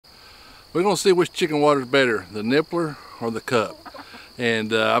We're going to see which chicken water is better, the nippler or the cup.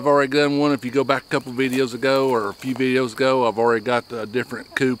 And I've already done one. If you go back a couple videos ago or a few videos ago, I've already got a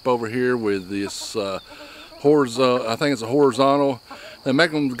different coop over here with this horizontal, I think it's a horizontal. They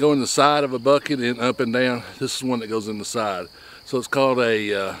make them go in the side of a bucket and up and down. This is one that goes in the side. So it's called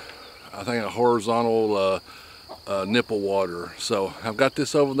a, I think a horizontal nipple water. So I've got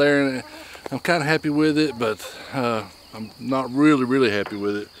this over there and I'm kind of happy with it, but I'm not really happy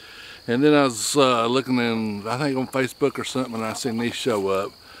with it. And then I was looking in, I think on Facebook or something, and I seen these show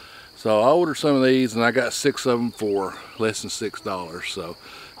up. So I ordered some of these and I got 6 of them for less than $6. So,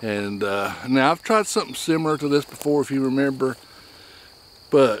 and now I've tried something similar to this before, if you remember,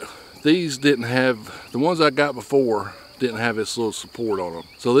 but these didn't have, the ones I got before didn't have this little support on them.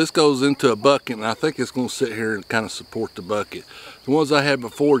 So this goes into a bucket, and I think it's going to sit here and kind of support the bucket. The ones I had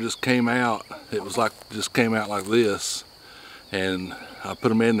before just came out, it was like, just came out like this, and I put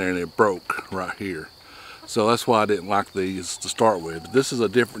them in there and it broke right here. So that's why I didn't like these to start with. But this is a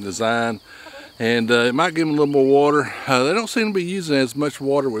different design, and it might give them a little more water. They don't seem to be using as much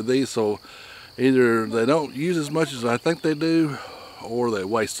water with these, so either they don't use as much as I think they do, or they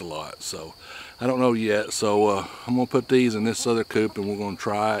waste a lot. So I don't know yet. So I'm gonna put these in this other coop and we're gonna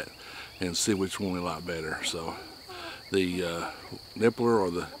try it and see which one we like better. So the nippler or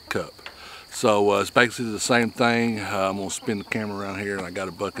the cup. So it's basically the same thing. I'm gonna spin the camera around here, and I got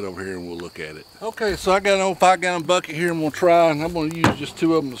a bucket over here and we'll look at it. Okay, so I got an old 5-gallon bucket here I'm gonna try, and I'm gonna use just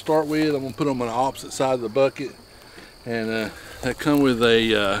 2 of them to start with. I'm gonna put them on the opposite side of the bucket, and they come with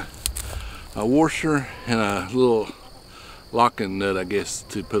a washer and a little locking nut, I guess,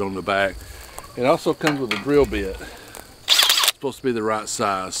 to put on the back. It also comes with a drill bit. It's supposed to be the right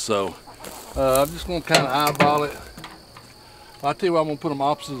size, so I'm just gonna kind of eyeball it. I'll tell you what, I'm gonna put them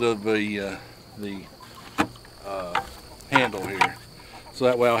opposite of the handle here, so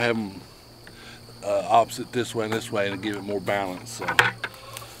that way I'll have them opposite this way and this way, and give it more balance. So,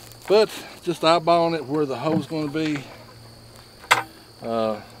 but just eyeballing it where the hole's going to be.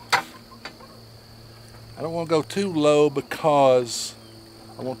 I don't want to go too low because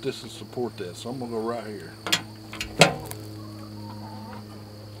I want this to support that, so I'm gonna go right here.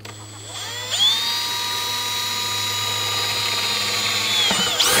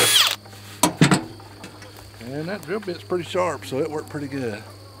 And that drill bit's pretty sharp, so it worked pretty good.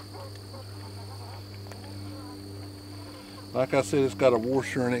 Like I said, it's got a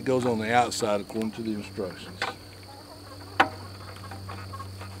washer and it goes on the outside according to the instructions.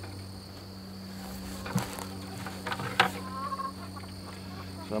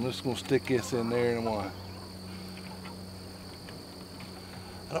 So I'm just going to stick this in there, and I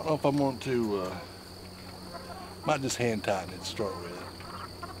don't know if I want to, might just hand tighten it to start with.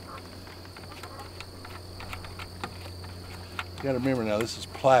 You gotta remember now, this is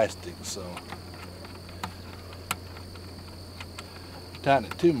plastic, so tighten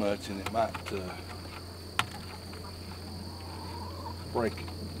it too much and it might break it.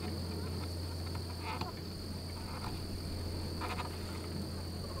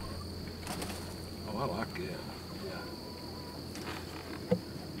 Oh, I like that.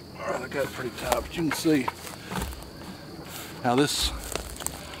 Yeah. Alright, I got it pretty tight, but you can see how this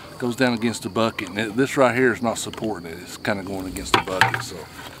goes down against the bucket, and this right here is not supporting it. It's kind of going against the bucket, so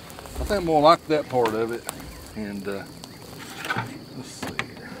I think I'm gonna like that part of it. And let's see here.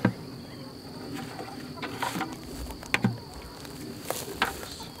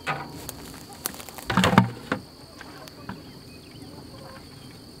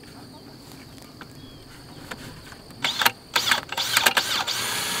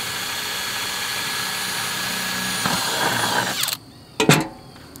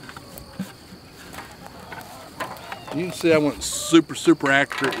 You can see I went super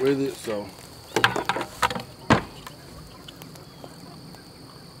accurate with it, so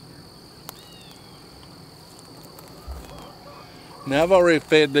now I've already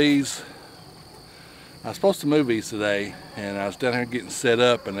fed these. I was supposed to move these today, and I was down here getting set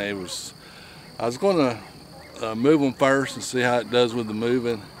up, and I was going to move them first and see how it does with the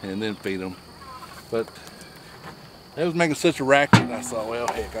moving, and then feed them. But it was making such a racket, and I thought, well,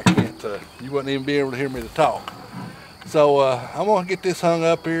 heck, I can't. You wouldn't even be able to hear me to talk. So I'm gonna get this hung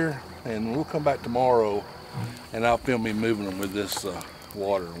up here, and we'll come back tomorrow, and I'll film me moving them with this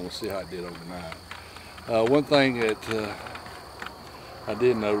water, and we'll see how it did overnight. One thing that I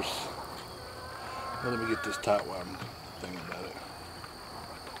did notice, well, let me get this tight while I'm thinking about it.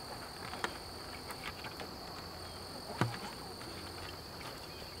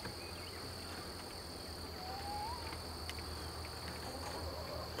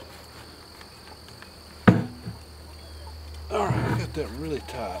 Alright, I got that really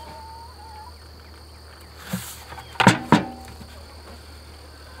tight.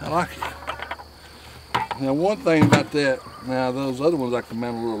 like it. Now one thing about that, now those other ones I can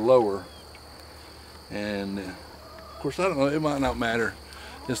mount a little lower, and of course I don't know, it might not matter.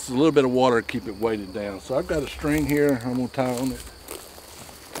 Just a little bit of water to keep it weighted down. So I've got a string here I'm going to tie on it.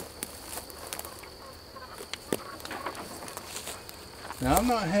 Now I've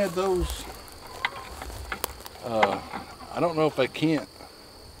not had those, I don't know if they can't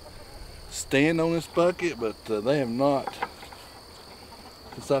stand on this bucket, but they have not,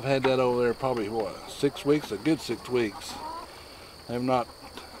 since I've had that over there probably what, 6 weeks, a good 6 weeks. They have not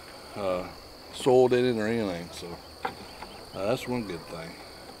soiled in it or anything, so that's one good thing.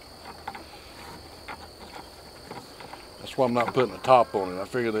 That's why I'm not putting a top on it. I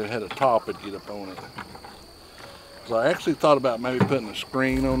figured if it had a top, it'd get up on it. So I actually thought about maybe putting a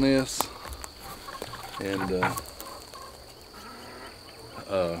screen on this and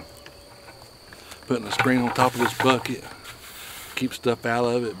putting a screen on top of this bucket, keep stuff out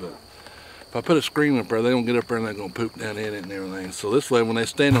of it. But if I put a screen up there, they don't get up there and they're gonna poop down in it and everything. So this way, when they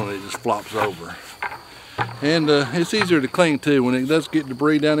stand on it, it just flops over. And it's easier to clean too. When it does get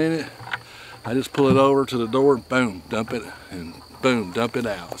debris down in it, I just pull it over to the door and boom, dump it, and boom, dump it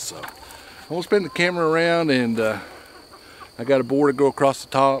out. So I'm gonna spin the camera around, and I got a board to go across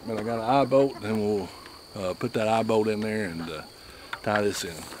the top, and I got an eye bolt, and we'll put that eye bolt in there and tie this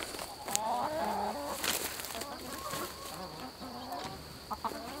in.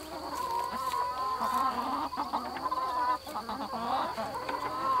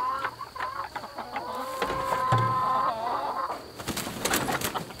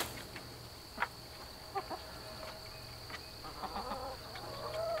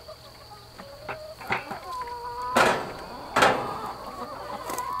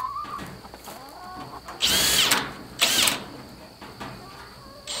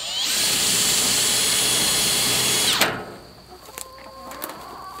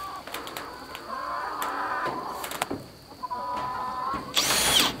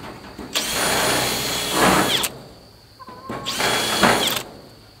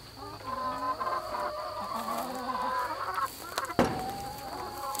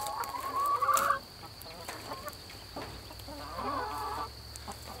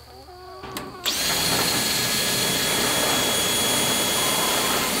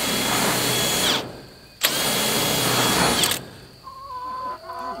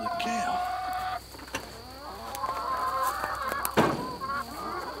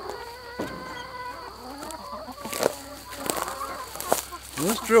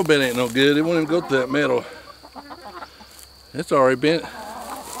 This drill bit ain't no good. It won't even go through that metal. It's already bent.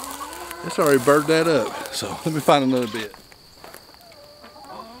 It's already burred that up. So let me find another bit.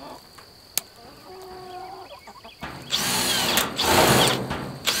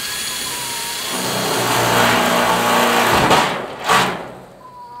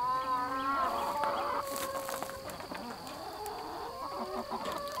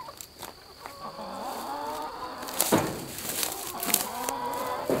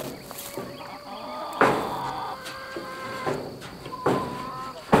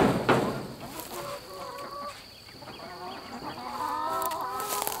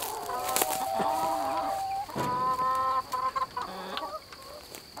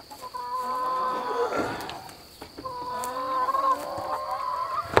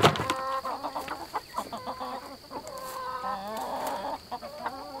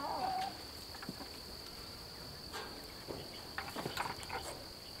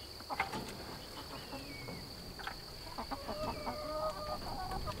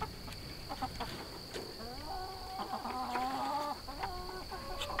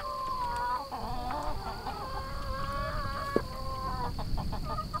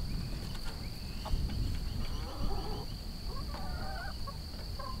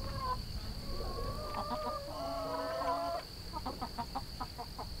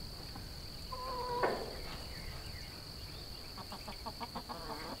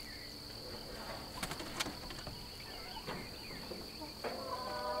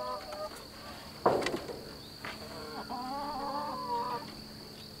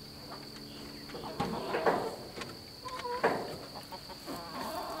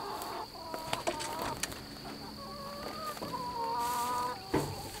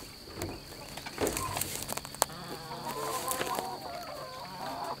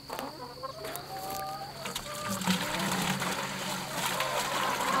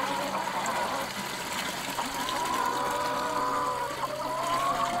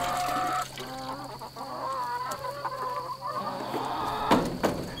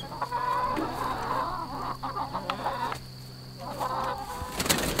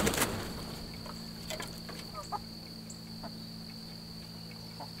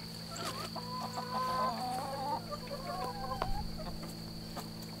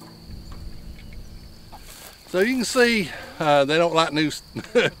 So you can see they don't like new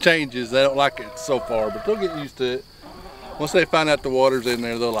changes. They don't like it so far, but they'll get used to it. Once they find out the water's in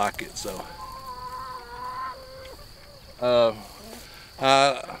there, they'll like it. So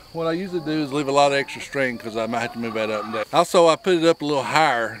what I usually do is leave a lot of extra string because I might have to move that up and down. Also, I put it up a little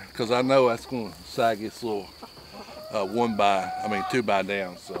higher because I know that's going to sag this little 2 by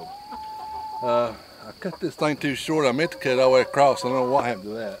down. So I cut this thing too short. I meant to cut it all the way across. I don't know what happened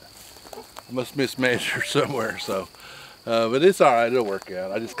to that. I must mismeasure somewhere. So, but it's all right. It'll work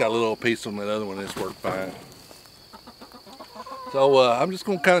out. I just got a little piece on that other one. It's worked fine. So I'm just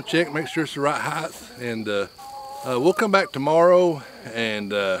going to kind of check, make sure it's the right height, and we'll come back tomorrow.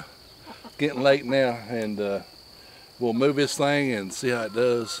 And getting late now, and we'll move this thing and see how it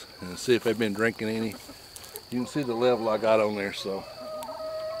does, and see if they've been drinking any. You can see the level I got on there. So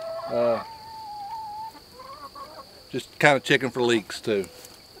just kind of checking for leaks too.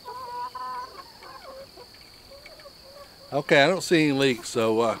 Okay, I don't see any leaks,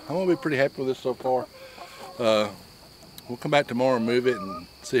 so I'm gonna be pretty happy with this so far. We'll come back tomorrow and move it and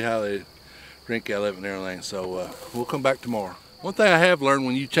see how they drink out of it and everything. So we'll come back tomorrow. One thing I have learned,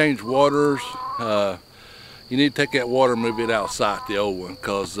 when you change waters, you need to take that water and move it outside the old one,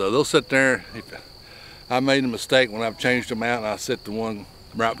 because they'll sit there. I made a mistake when I've changed them out, and I set the one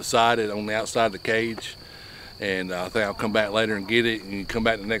right beside it on the outside of the cage, and I think I'll come back later and get it, and you come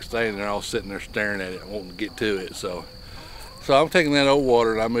back the next day and they're all sitting there staring at it, wanting to get to it. So I'm taking that old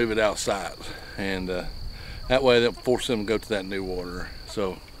water and I move it outside, and that way they'll force them to go to that new water.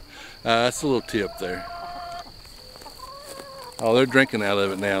 So that's a little tip there. Oh, they're drinking out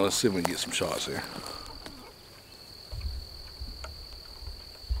of it now. Let's see if we can get some shots here.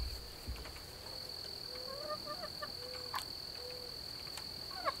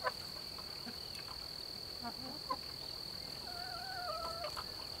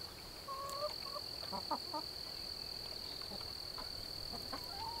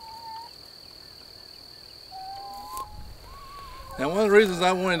 Now, one of the reasons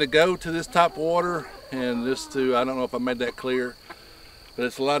I wanted to go to this type of water, and just to, I don't know if I made that clear, but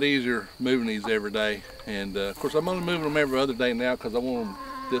it's a lot easier moving these every day. And of course, I'm only moving them every other day now because I want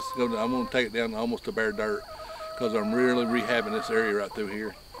this to go. I want to take it down almost to bare dirt because I'm really rehabbing this area right through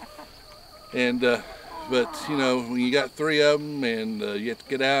here. And but you know, when you got 3 of them, and you have to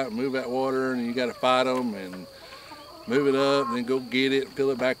get out and move that water, and you got to fight them and move it up, and then go get it, fill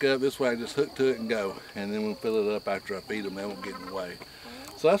it back up. This way I just hook to it and go, and then we'll fill it up after I feed them. They won't get in the way.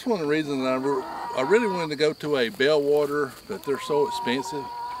 So that's one of the reasons I really wanted to go to a bell water, but they're so expensive.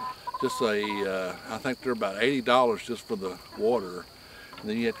 Just I think they're about $80 just for the water, and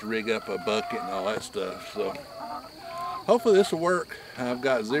then you have to rig up a bucket and all that stuff. So hopefully this will work. I've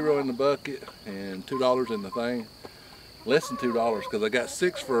got $0 in the bucket and $2 in the thing. Less than $2 because I got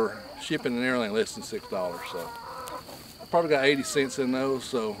 6 for shipping and everything, less than $6. So probably got 80 cents in those,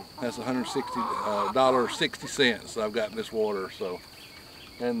 so that's $160.60 I've got in this water. So,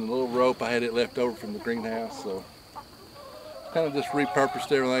 and the little rope, I had it left over from the greenhouse, so kind of just repurposed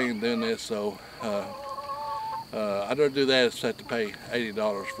everything and doing this. So I'd rather do that than have to pay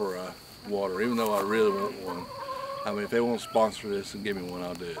 $80 for water, even though I really want one. I mean, if they want to sponsor this and give me one,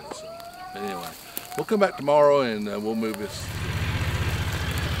 I'll do it. So, but anyway, we'll come back tomorrow and we'll move this.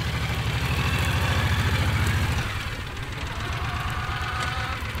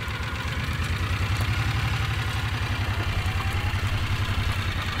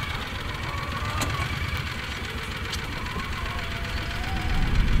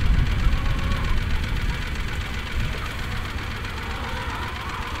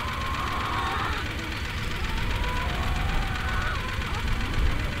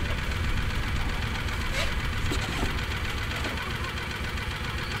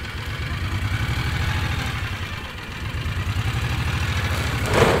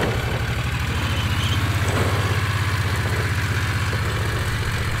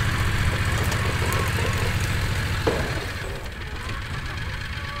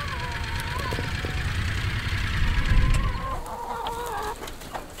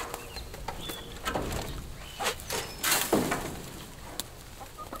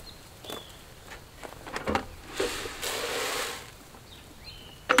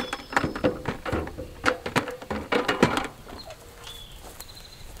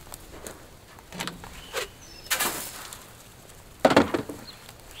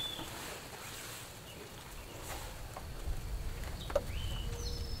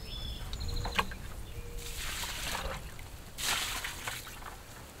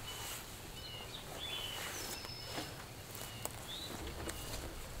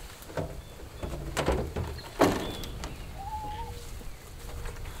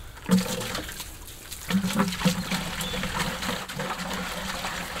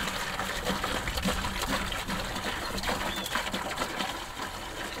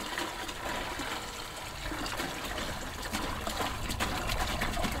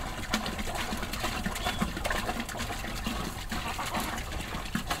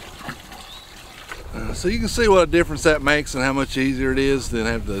 So you can see what a difference that makes and how much easier it is than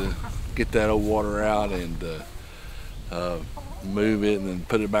have to get that old water out and move it and then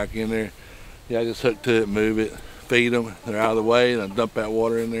put it back in there. Yeah, I just hook to it, move it, feed them, they're out of the way, and I dump that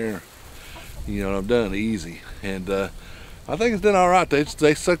water in there. You know, I've done it easy, and I think it's done all right.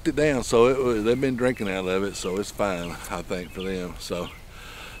 They sucked it down, so they've been drinking out of it, so it's fine, I think, for them. So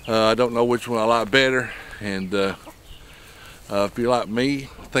I don't know which one I like better, and if you're like me,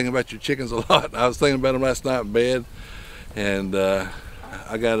 thinking about your chickens a lot, I was thinking about them last night in bed, and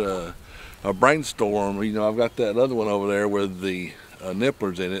I got a brainstorm. You know, I've got that other one over there with the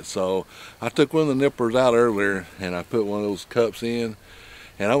nipplers in it, so I took one of the nipplers out earlier and I put one of those cups in,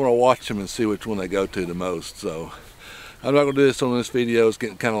 and I'm going to watch them and see which one they go to the most. So I'm not going to do this on this video, it's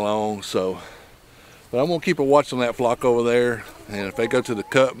getting kind of long, so but I'm going to keep a watch on that flock over there, and if they go to the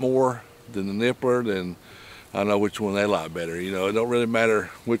cup more than the nippler, then I know which one they like better. You know, it don't really matter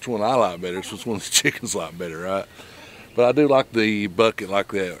which one I like better, it's which one the chickens like better, right? But I do like the bucket like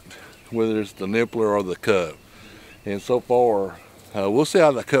that, whether it's the nippler or the cup. And so far, we'll see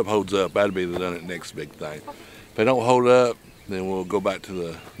how the cup holds up. That'll be the next big thing. If they don't hold up, then we'll go back to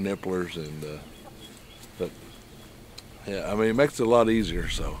the nipplers. And but yeah, I mean, it makes it a lot easier.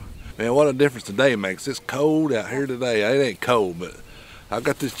 So, man, what a difference today makes. It's cold out here today. It ain't cold, but I've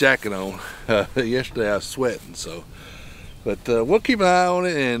got this jacket on. Yesterday I was sweating, so. But we'll keep an eye on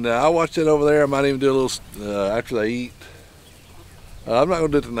it, and I'll watch it over there. I might even do a little after they eat. I'm not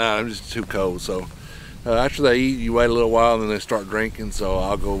going to do it tonight, I'm just too cold. So after they eat, you wait a little while and then they start drinking. So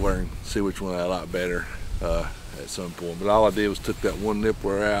I'll go over and see which one I like better at some point. But all I did was took that one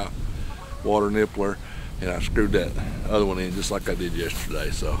nippler out, water nippler, and I screwed that other one in just like I did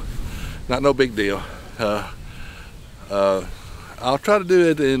yesterday. So not no big deal. I'll try to do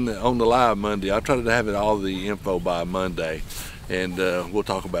it on the live Monday. I'll try to have it all the info by Monday, and we'll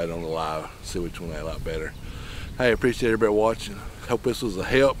talk about it on the live, see which one I like better. Hey, appreciate everybody watching. Hope this was a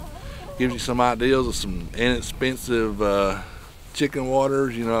help. Gives you some ideas of some inexpensive chicken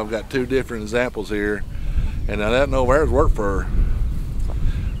waters. You know, I've got two different examples here, and now that over there's worked for,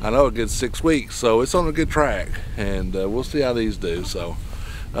 I know, a good 6 weeks, so it's on a good track, and we'll see how these do. So,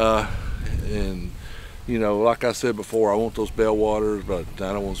 and you know, like I said before, I want those bell waters, but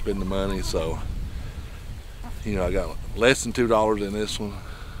I don't want to spend the money. So, you know, I got less than $2 in this one,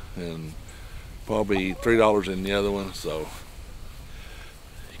 and probably $3 in the other one. So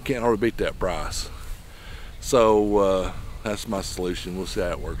you can't hardly beat that price. So that's my solution. We'll see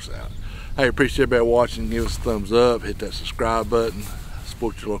how it works out. Hey, appreciate everybody watching. Give us a thumbs up, hit that subscribe button,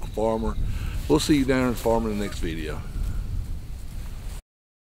 support your local farmer. We'll see you down in the farm in the next video.